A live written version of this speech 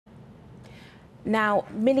Now,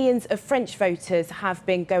 millions of French voters have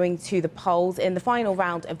been going to the polls in the final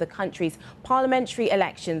round of the country's parliamentary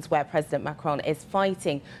elections, where President Macron is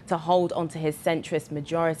fighting to hold onto his centrist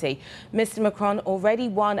majority. Mr. Macron already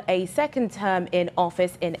won a second term in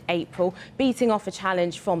office in April, beating off a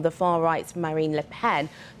challenge from the far-right's Marine Le Pen.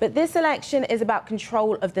 But this election is about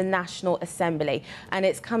control of the National Assembly, and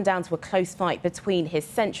it's come down to a close fight between his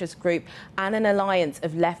centrist group and an alliance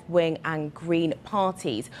of left-wing and Green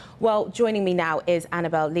parties. Well, joining me now is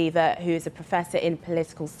Annabelle Lever, who is a professor in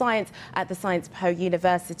political science at the Sciences Po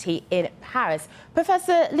University in Paris.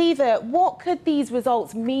 Professor Lever, what could these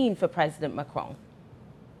results mean for President Macron?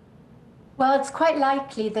 Well, it's quite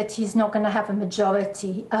likely that he's not going to have a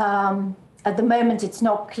majority. At the moment, it's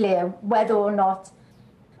not clear whether or not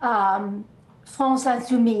France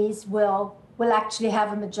Insoumise will actually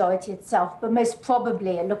have a majority itself. But most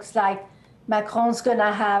probably, it looks like Macron's going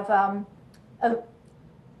to have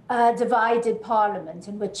a divided parliament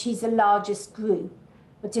in which he's the largest group,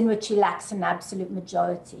 but in which he lacks an absolute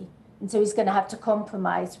majority. And so he's going to have to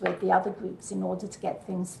compromise with the other groups in order to get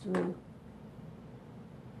things through.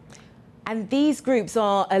 And these groups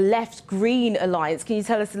are a left-green alliance. Can you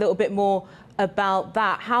tell us a little bit more about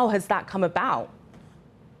that? How has that come about?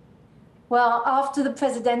 Well, after the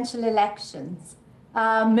presidential elections,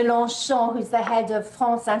 Mélenchon, who's the head of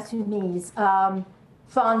France Insoumise,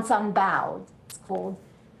 France Unbowed, it's called,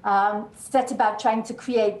 set about trying to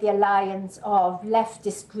create the alliance of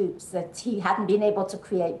leftist groups that he hadn't been able to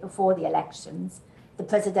create before the elections, the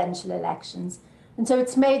presidential elections. And so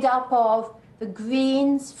it's made up of the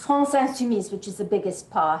Greens, France Insoumise, which is the biggest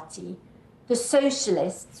party, the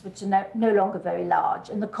Socialists, which are no longer very large,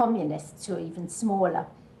 and the Communists, who are even smaller.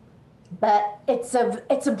 But it's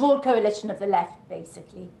a broad coalition of the left,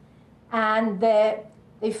 basically. And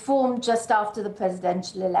they formed just after the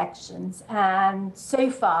presidential elections, and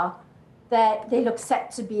so far they look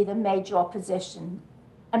set to be the major opposition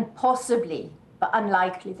and possibly, but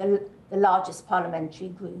unlikely, the largest parliamentary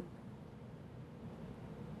group.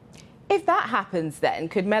 If that happens, then,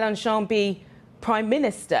 could Mélenchon be Prime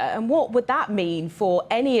Minister? And what would that mean for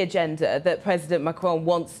any agenda that President Macron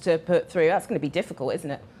wants to put through? That's going to be difficult,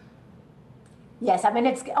 isn't it? Yes, I mean,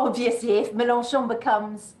 it's obviously, if Mélenchon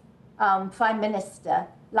becomes Prime Minister,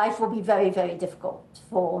 life will be very, very difficult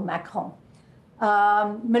for Macron.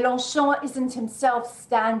 Mélenchon isn't himself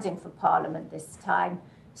standing for Parliament this time,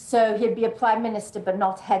 so he'd be a Prime Minister but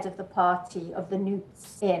not head of the party of the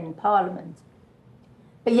Newts in Parliament.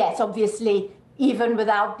 But yes, obviously, even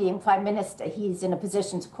without being Prime Minister, he's in a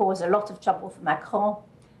position to cause a lot of trouble for Macron.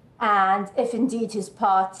 And if indeed his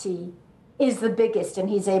party is the biggest and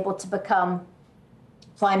he's able to become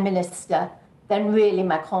Prime Minister, then really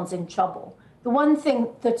Macron's in trouble. The one thing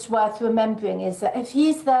that's worth remembering is that if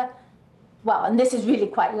he's and this is really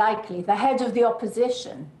quite likely, the head of the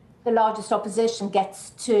opposition, the largest opposition,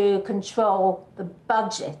 gets to control the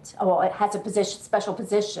budget, or it has a special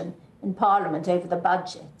position in Parliament over the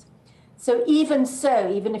budget. So, even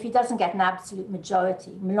if he doesn't get an absolute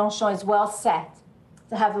majority, Mélenchon is well set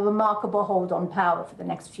to have a remarkable hold on power for the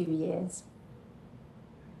next few years.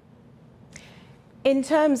 In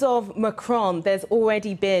terms of Macron, there's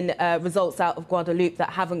already been results out of Guadeloupe that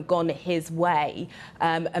haven't gone his way.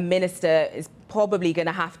 A minister is probably going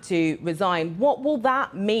to have to resign. What will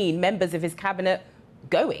that mean, members of his cabinet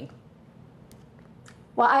going?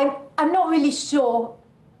 Well, I'm not really sure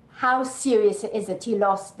how serious it is that he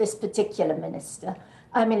lost this particular minister.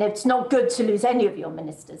 I mean, it's not good to lose any of your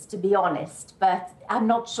ministers, to be honest, but I'm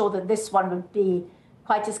not sure that this one would be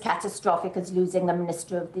quite as catastrophic as losing a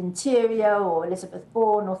Minister of the Interior or Elizabeth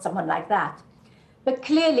Bourne or someone like that. But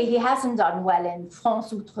clearly he hasn't done well in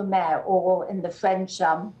France Outre-mer or in the French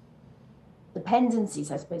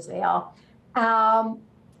dependencies, I suppose they are.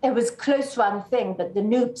 It was a close-run thing, but the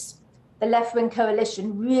Newts, the left-wing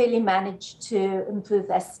coalition, really managed to improve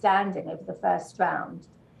their standing over the first round.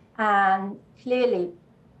 And clearly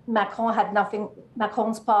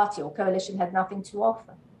Macron's party or coalition had nothing to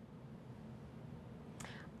offer.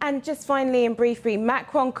 And just finally and briefly,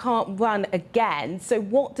 Macron can't run again. So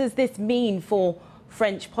what does this mean for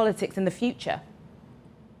French politics in the future?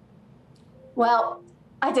 Well,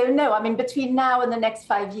 I don't know. I mean, between now and the next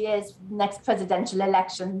 5 years, next presidential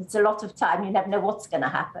election, it's a lot of time. You never know what's going to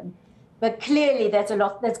happen. But clearly, there's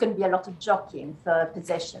going to be a lot of jockeying for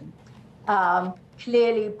position.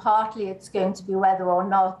 Clearly, partly it's going to be whether or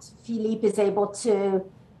not Philippe is able to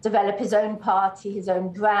develop his own party, his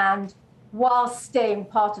own brand, while staying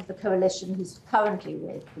part of the coalition he's currently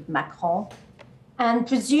with Macron. And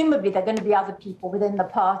presumably there are going to be other people within the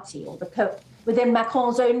party or within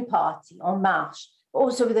Macron's own party, En Marche, but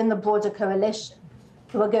also within the broader coalition.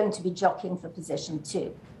 who are going to be jockeying for position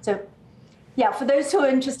too. So, yeah, for those who are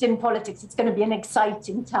interested in politics, it's going to be an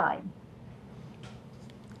exciting time.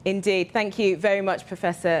 Indeed. Thank you very much,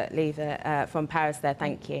 Professor Lever from Paris there.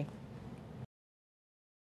 Thank you.